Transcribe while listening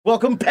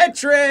Welcome,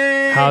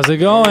 Petric! How's it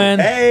going?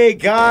 Hey,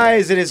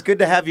 guys, it is good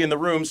to have you in the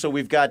room. So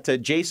we've got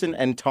Jason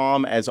and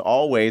Tom, as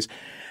always.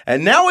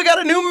 And now we got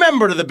a new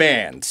member to the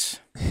band.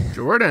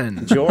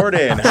 Jordan.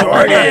 How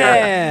are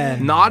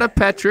you? Not a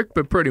Petric,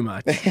 but pretty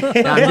much.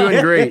 I'm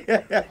doing great.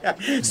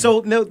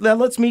 So now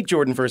let's meet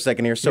Jordan for a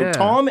second here. So Yeah.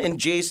 Tom and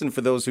Jason, for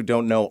those who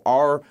don't know,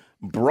 are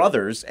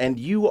brothers, and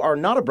you are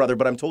not a brother,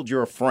 but I'm told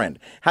you're a friend.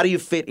 How do you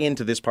fit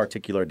into this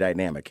particular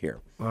dynamic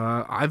here?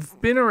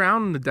 I've been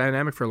around the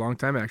dynamic for a long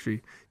time,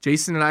 actually.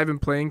 Jason and I have been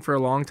playing for a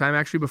long time,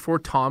 actually. Before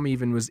Tom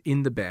even was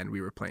in the band,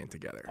 we were playing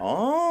together.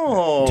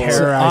 Oh.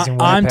 Terrorizing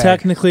I'm Winnipeg.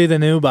 technically the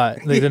new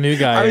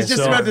guy. I was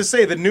just about to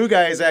say, the new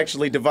guy is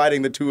actually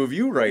dividing the two of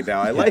you right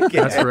now. I like it.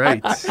 That's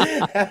right.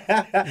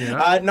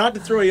 Not to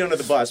throw you under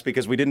the bus,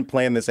 because we didn't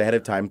plan this ahead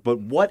of time, but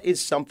what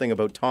is something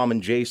about Tom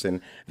and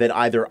Jason that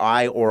either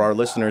I or our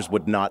listeners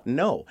would not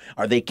know?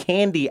 Are they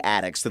candy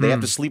addicts? Do they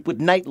have to sleep with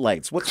night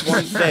lights? What's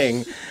one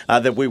thing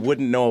that we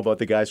wouldn't know about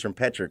the guys from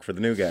Petric for the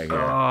new guy here?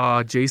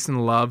 Oh,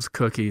 Jason loves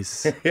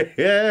cookies.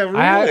 Yeah, really?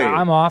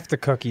 I'm off the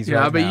cookies Yeah,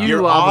 right but now.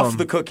 You're love off them.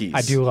 the cookies.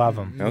 I do love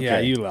them. Okay. Yeah,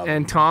 you love it.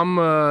 And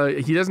Tom,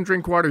 he doesn't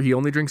drink water. He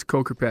only drinks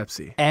Coke or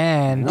Pepsi.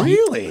 And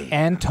Really?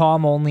 and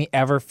Tom only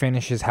ever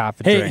finishes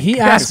half a Hey, drink. he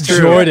asked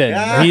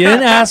Jordan. He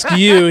didn't ask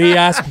you. He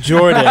asked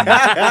Jordan.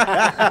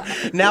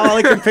 Now all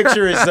I can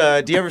picture is,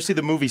 do you ever see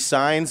the movie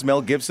Signs?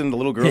 Mel Gibson, the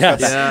little girl's got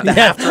Yes. the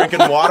half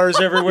drinking waters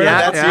everywhere.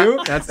 That's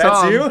you? That's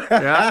That's Tom. you?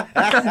 Yeah.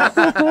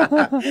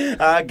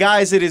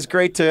 Guys, it is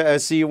great to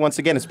see you once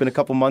again. It's been a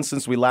couple months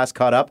since we last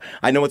caught up.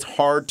 I know it's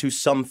hard to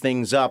sum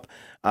things up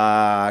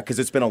because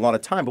it's been a lot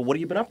of time, but what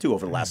have you been up to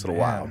over the last little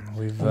while?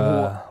 We've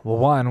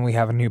one, we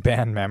have a new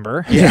band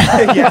member.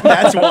 Yeah,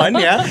 that's one,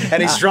 yeah.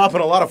 And he's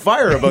dropping a lot of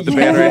fire about the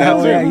band right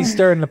now, too. Yeah, he's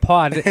stirring the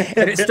pot.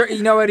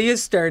 You know what? He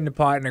is stirring the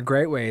pot in a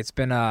great way. It's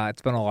been a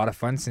lot of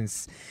fun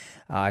since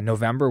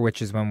November,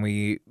 which is when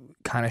we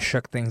kind of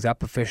shook things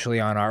up officially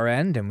on our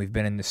end, and we've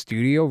been in the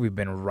studio. We've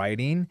been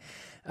writing.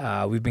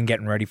 We've been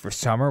getting ready for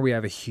summer. We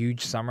have a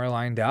huge summer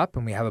lined up,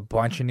 and we have a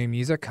bunch of new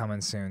music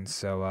coming soon.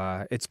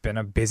 So it's been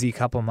a busy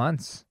couple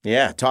months.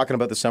 Yeah, talking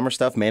about the summer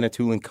stuff,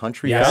 Manitoulin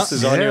Country Yes. Fest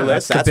is on your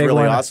list. the That's big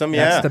really one. awesome,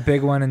 yeah. That's the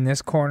big one in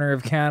this corner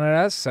of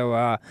Canada.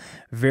 So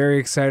very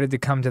excited to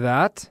come to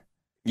that.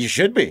 You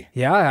should be.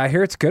 Yeah, I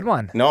hear it's a good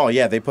one. No,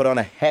 yeah, they put on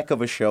a heck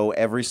of a show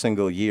every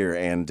single year,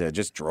 and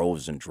just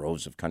droves and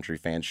droves of country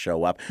fans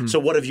show up. So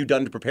what have you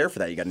done to prepare for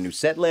that? You got a new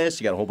set list?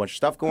 You got a whole bunch of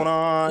stuff going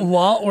on?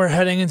 Well, we're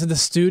heading into the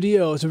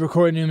studio to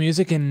record new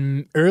music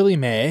in early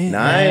May.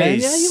 Nice.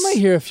 And yeah, you might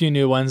hear a few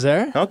new ones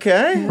there.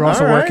 Okay. We're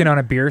also working on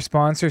a beer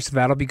sponsor, so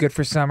that'll be good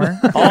for summer.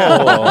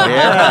 Oh,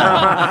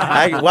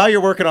 yeah. While you're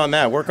working on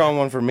that, work on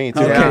one for me, too.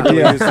 Okay, I can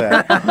deal. use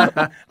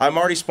that. I'm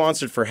already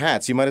sponsored for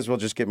hats. You might as well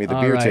just get me the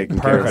All beer right, taken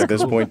care of at perfect.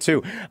 this point,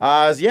 too.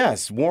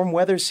 Yes, warm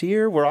weather's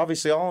here. We're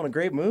obviously all in a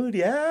great mood,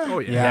 yeah? Oh,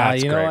 yeah. Yeah,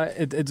 it's you know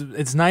great. what?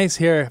 It's nice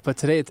here, but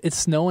today it's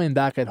snowing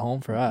back at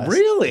home for us.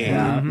 Really?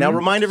 Now,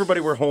 remind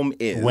everybody where home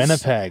is.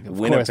 Winnipeg, of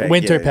course. yeah.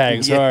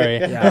 Winterpeg, sorry.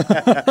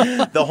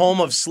 The home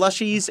of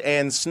slushies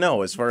and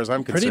snow, as far as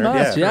I'm concerned. Pretty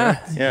much,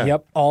 yeah.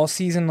 Yep, all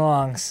season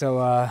long.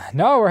 So,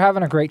 no, we're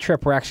having a great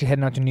trip. We're actually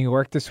heading out to New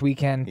York this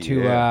weekend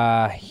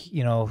to,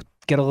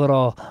 get a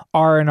little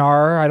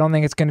R&R. I don't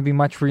think it's going to be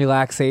much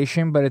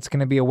relaxation, but it's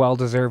going to be a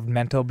well-deserved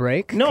mental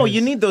break. No,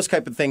 you need those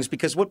type of things,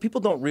 because what people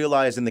don't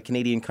realize in the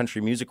Canadian country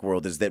music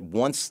world is that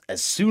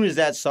as soon as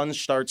that sun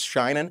starts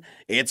shining,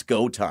 it's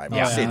go time.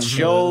 Yeah. It's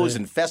shows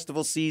and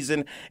festival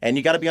season, and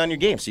you got to be on your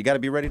game, so you got to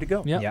be ready to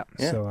go. Yeah. Yeah.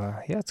 So,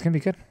 it's going to be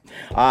good.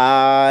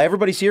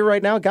 Everybody's here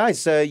right now.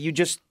 Guys, you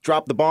just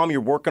dropped the bomb. You're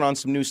working on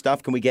some new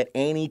stuff. Can we get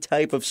any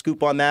type of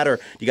scoop on that, or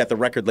you got the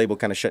record label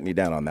kind of shutting you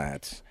down on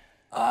that?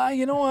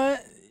 You know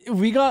what?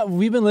 We've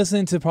been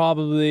listening to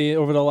probably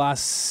over the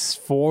last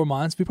 4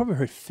 months. We probably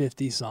heard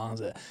 50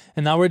 songs,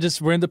 and now we're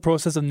in the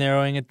process of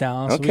narrowing it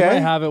down. So we Okay.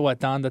 might have it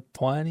down to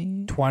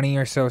 20. 20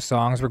 or so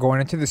songs. We're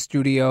going into the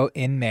studio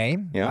in May.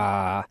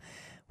 Yeah.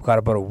 We've got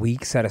about a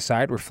week set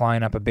aside. We're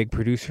flying up a big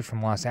producer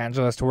from Los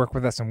Angeles to work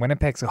with us in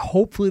Winnipeg. So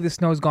hopefully the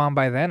snow's gone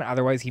by then.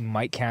 Otherwise, he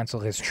might cancel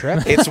his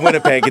trip. It's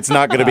Winnipeg. It's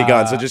not going to be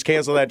gone, so just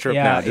cancel that trip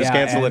now. Just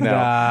cancel it and,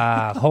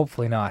 now.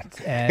 Hopefully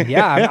not. And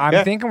yeah,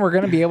 I'm thinking we're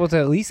going to be able to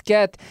at least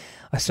get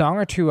a song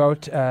or two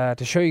out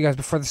to show you guys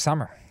before the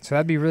summer. So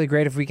that'd be really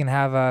great if we can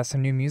have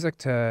some new music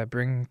to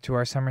bring to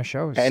our summer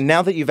shows. And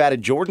now that you've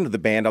added Jordan to the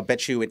band, I'll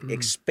bet you it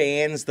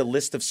expands the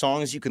list of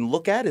songs you can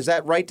look at. Is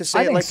that right to say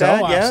I it think like so,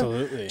 that? Yeah,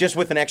 absolutely. Just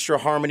with an extra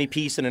harmony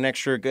piece and an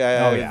extra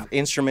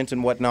instrument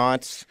and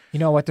whatnot. You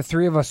know what? The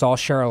three of us all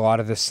share a lot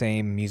of the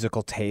same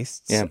musical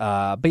tastes.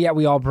 Yeah. But yet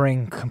we all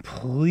bring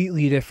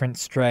completely different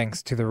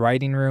strengths to the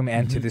writing room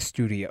and to the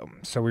studio.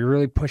 So we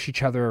really push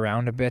each other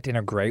around a bit in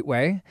a great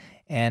way.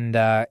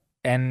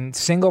 And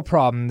Single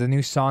Problem, the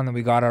new song that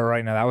we got out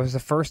right now, that was the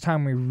first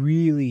time we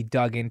really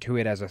dug into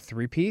it as a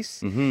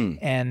three-piece. Mm-hmm.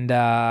 And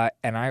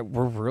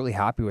we're really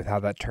happy with how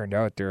that turned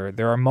out. There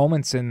are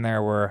moments in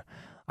there where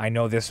I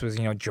know this was,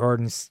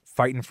 Jordan's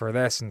fighting for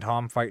this and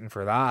Tom fighting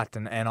for that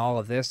and all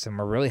of this, and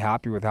we're really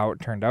happy with how it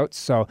turned out.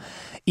 So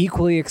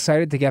equally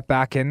excited to get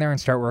back in there and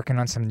start working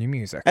on some new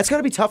music. That's got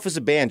to be tough as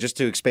a band, just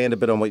to expand a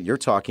bit on what you're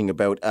talking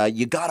about.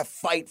 You got to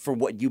fight for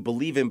what you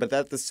believe in, but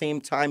at the same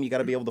time, you got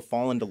to be able to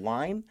fall into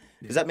line.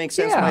 Does that make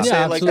sense when I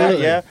say it like that?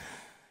 Yeah.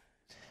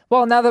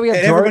 Well, now that we have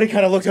And Jordan, everybody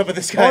kind of looked up at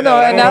this guy. Oh, no,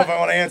 I and don't know now- if I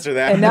want to answer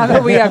that. and now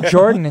that we have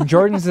Jordan, and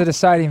Jordan's the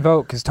deciding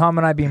vote, because Tom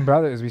and I being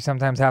brothers, we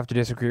sometimes have to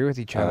disagree with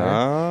each other.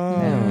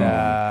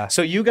 And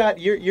So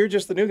you're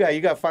just the new guy.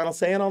 You got final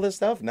say on all this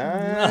stuff?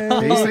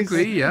 Nice.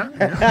 Basically,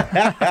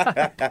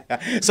 yeah.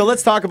 So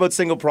let's talk about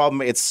Single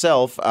Problem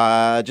itself.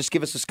 Just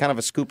give us just kind of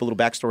a scoop, a little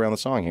backstory on the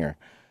song here.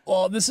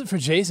 Well, this is for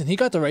Jason. He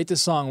got to write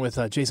this song with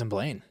Jason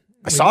Blaine.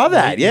 I saw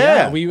that,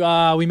 yeah.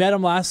 We met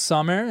him last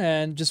summer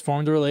and just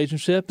formed a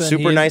relationship. And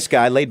Super nice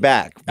guy, laid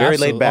back, very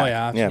laid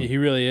back. Oh yeah, he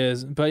really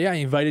is. But yeah,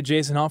 he invited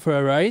Jason out for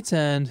a write,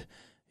 and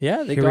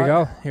yeah, Here we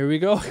go. Here we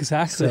go.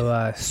 Exactly.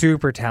 So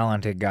super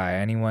talented guy.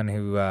 Anyone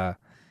who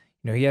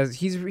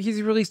he's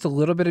released a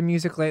little bit of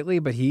music lately,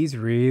 but he's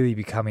really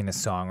becoming a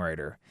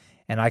songwriter,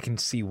 and I can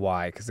see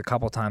why. Because a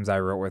couple times I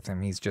wrote with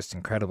him, he's just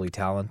incredibly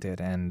talented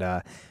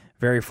and.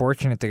 Very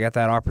fortunate to get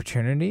that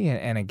opportunity,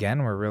 and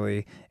again, we're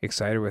really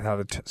excited with how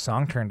the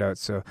song turned out.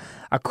 So,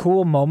 a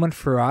cool moment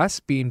for us,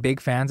 being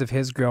big fans of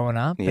his growing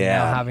up, and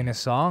now having a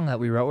song that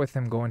we wrote with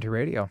him going to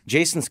radio.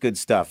 Jason's good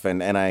stuff,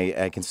 and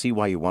I can see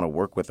why you want to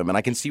work with him, and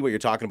I can see what you're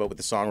talking about with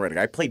the songwriting.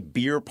 I played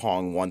beer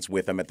pong once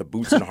with him at the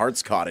Boots and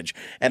Hearts Cottage,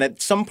 and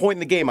at some point in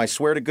the game, I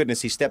swear to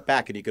goodness, he stepped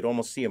back, and you could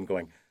almost see him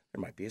going, there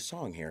might be a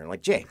song here. And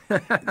like, Jay,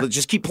 let's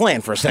just keep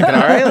playing for a second,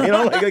 all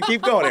right?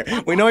 Keep going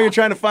here. We know you're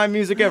trying to find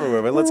music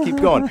everywhere, but let's keep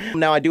going.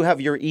 Now, I do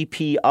have your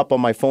EP up on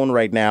my phone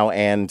right now,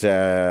 and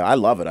I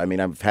love it. I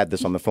mean, I've had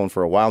this on the phone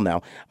for a while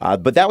now,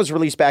 but that was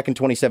released back in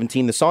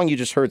 2017. The song you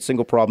just heard,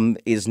 Single Problem,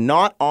 is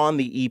not on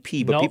the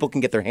EP, but people can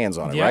get their hands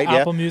on it, right?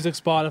 Apple Music,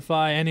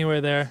 Spotify,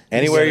 anywhere there.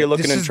 Anywhere you're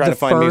looking and trying to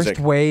find music. This is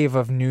the first wave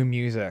of new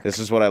music. This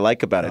is what I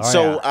like about it.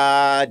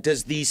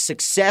 Does the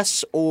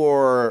success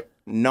or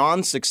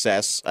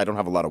non-success, I don't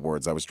have a lot of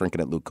words, I was drinking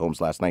at Luke Combs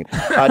last night,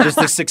 does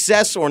the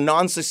success or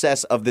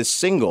non-success of this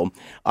single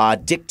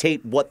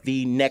dictate what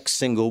the next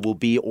single will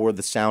be or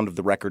the sound of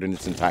the record in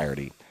its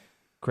entirety?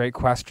 Great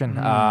question.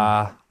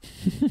 I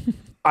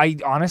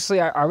honestly,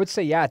 I would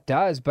say yeah, it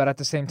does, but at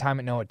the same time,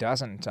 no, it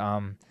doesn't.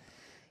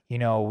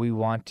 We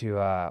want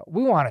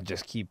to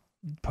just keep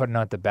putting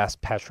out the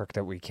best Petric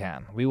that we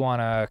can. We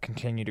want to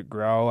continue to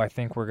grow. I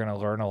think we're going to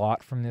learn a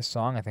lot from this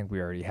song. I think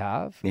we already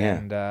have. Yeah.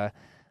 And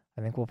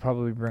I think we'll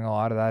probably bring a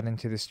lot of that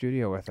into the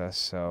studio with us.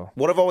 So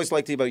what I've always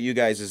liked about you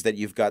guys is that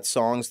you've got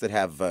songs that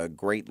have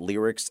great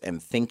lyrics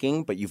and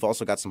thinking, but you've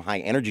also got some high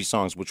energy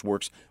songs, which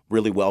works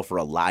really well for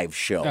a live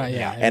show.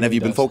 And have you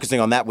been focusing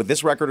on that with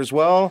this record as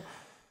well?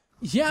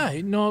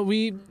 Yeah, no, I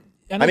mean,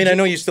 I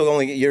know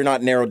you're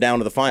not narrowed down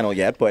to the final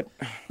yet, but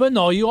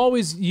no,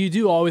 you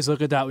do always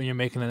look at that when you're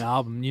making an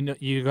album.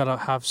 You gotta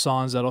have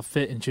songs that'll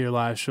fit into your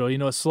live show.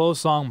 A slow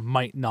song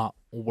might not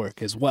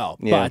work as well,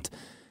 but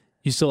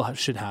you still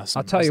should have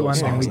some. I'll tell you one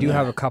thing. We do there.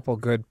 have a couple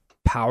good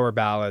power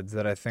ballads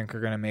that I think are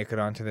going to make it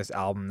onto this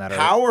album. That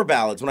power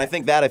ballads. When I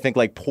think that, I think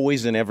like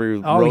Poison. Every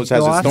rose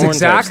has its that's thorns.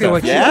 Exactly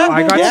what you.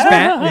 I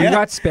got. You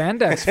got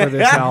spandex for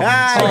this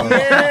album.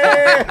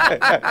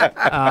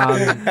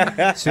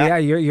 So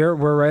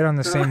we're right on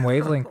the same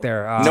wavelength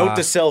there. Note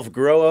to self: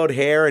 grow out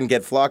hair and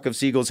get Flock of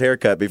Seagulls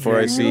haircut before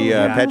I see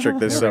Petric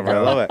this summer. I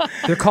love it.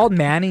 They're called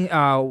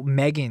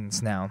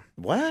Meggings now.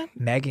 What?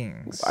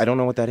 Meggings. I don't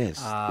know what that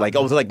is.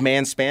 Like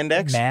man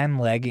spandex? Man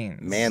leggings.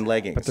 Man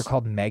leggings. But they're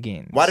called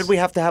Meggings. Why did we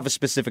have to have a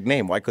specific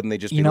name? Why couldn't they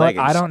just be leggings?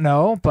 leggings? I don't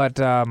know, but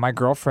my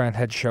girlfriend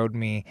had showed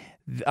me,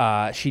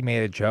 she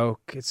made a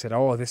joke. It said,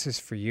 "Oh, this is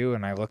for you,"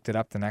 and I looked it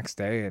up the next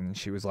day, and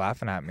she was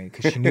laughing at me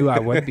because she knew I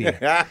would be.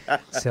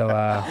 So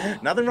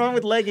nothing wrong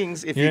with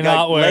leggings if You're you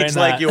got legs that.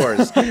 like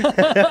yours.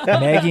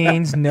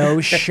 Leggings,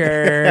 no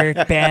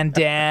shirt,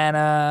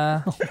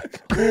 bandana.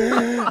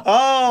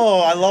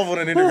 Oh, I love when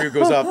an interview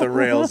goes off the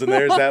rails, and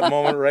there's that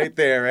moment right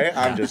there, right?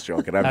 I'm just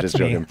joking. I'm just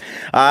joking.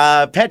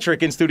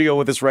 Petric in studio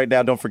with us right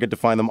now. Don't forget to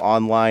find them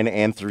online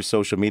and through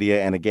social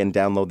media. And again,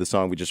 download the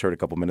song we just heard a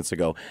couple minutes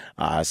ago,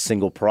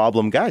 Single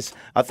Problem. Guys,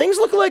 things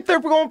look like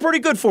they're going pretty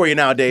good for you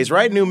nowadays,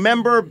 right? New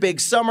member, big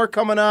summer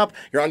coming up.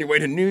 You're on your way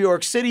to New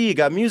York City. You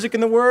got music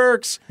in the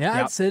works.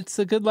 Yeah, it's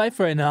a good life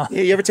right now.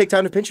 Yeah, you ever take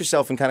time to pinch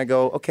yourself and kind of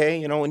go,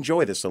 okay,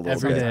 enjoy this a little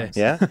Every bit? day.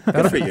 Yeah?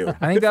 Good for you.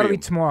 I think that'll be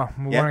tomorrow.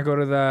 We want to go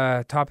to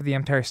the top of the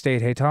Empire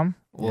State. Hey, Tom?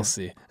 We'll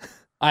see.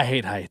 I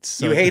hate heights.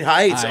 So you hate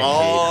heights? I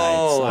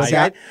hate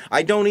heights.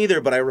 I don't either,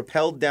 but I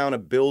rappelled down a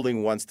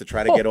building once to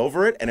try to get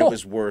over it, and it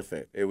was worth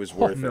it. It was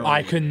worth it.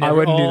 I couldn't. I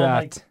wouldn't do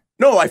that.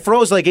 No, I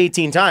froze like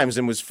 18 times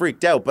and was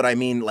freaked out, but I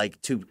mean, like,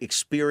 to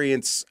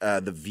experience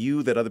the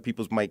view that other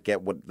people might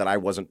get that I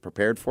wasn't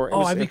prepared for.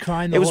 I'd be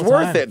crying the It was whole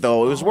worth time. it,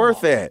 though. It was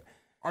worth it.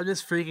 are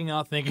just freaking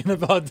out thinking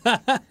about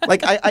that.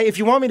 Like, if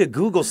you want me to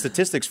Google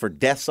statistics for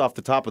deaths off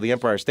the top of the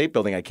Empire State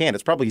Building, I can.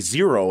 It's probably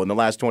 0 in the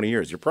last 20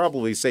 years. You're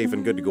probably safe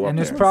and good to go And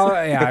up it's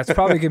there. it's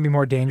probably gonna be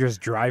more dangerous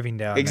driving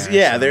down there.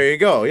 Yeah, so. there you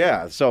go.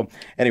 Yeah. So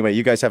anyway,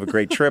 you guys have a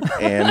great trip,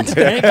 and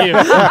Thank you.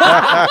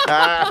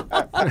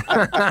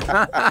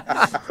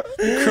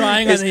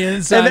 Crying on the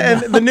inside.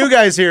 and the new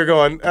guys here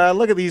going,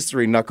 look at these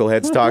three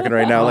knuckleheads talking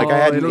right now. Like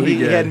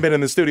he hadn't been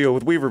in the studio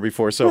with Weaver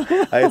before, so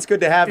it's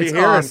good to have you It's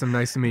here. awesome.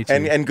 Nice to meet you.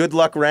 And good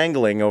luck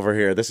wrangling over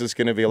here. This is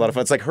going to be a lot of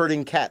fun. It's like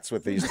herding cats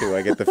with these two.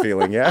 I get the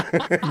feeling. Yeah.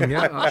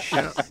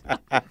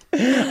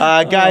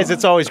 Guys,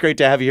 it's always great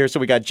to have you here. So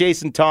we got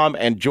Jason, Tom,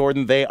 and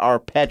Jordan. They are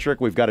Petric.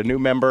 We've got a new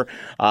member.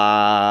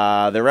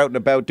 They're out and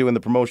about doing the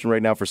promotion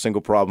right now for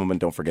Single Problem, and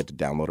don't forget to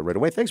download it right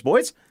away. Thanks,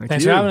 boys.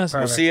 Thanks for having us.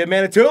 We'll see you at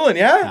Manitoulin,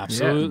 yeah?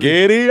 Absolutely.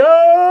 Giddy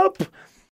up.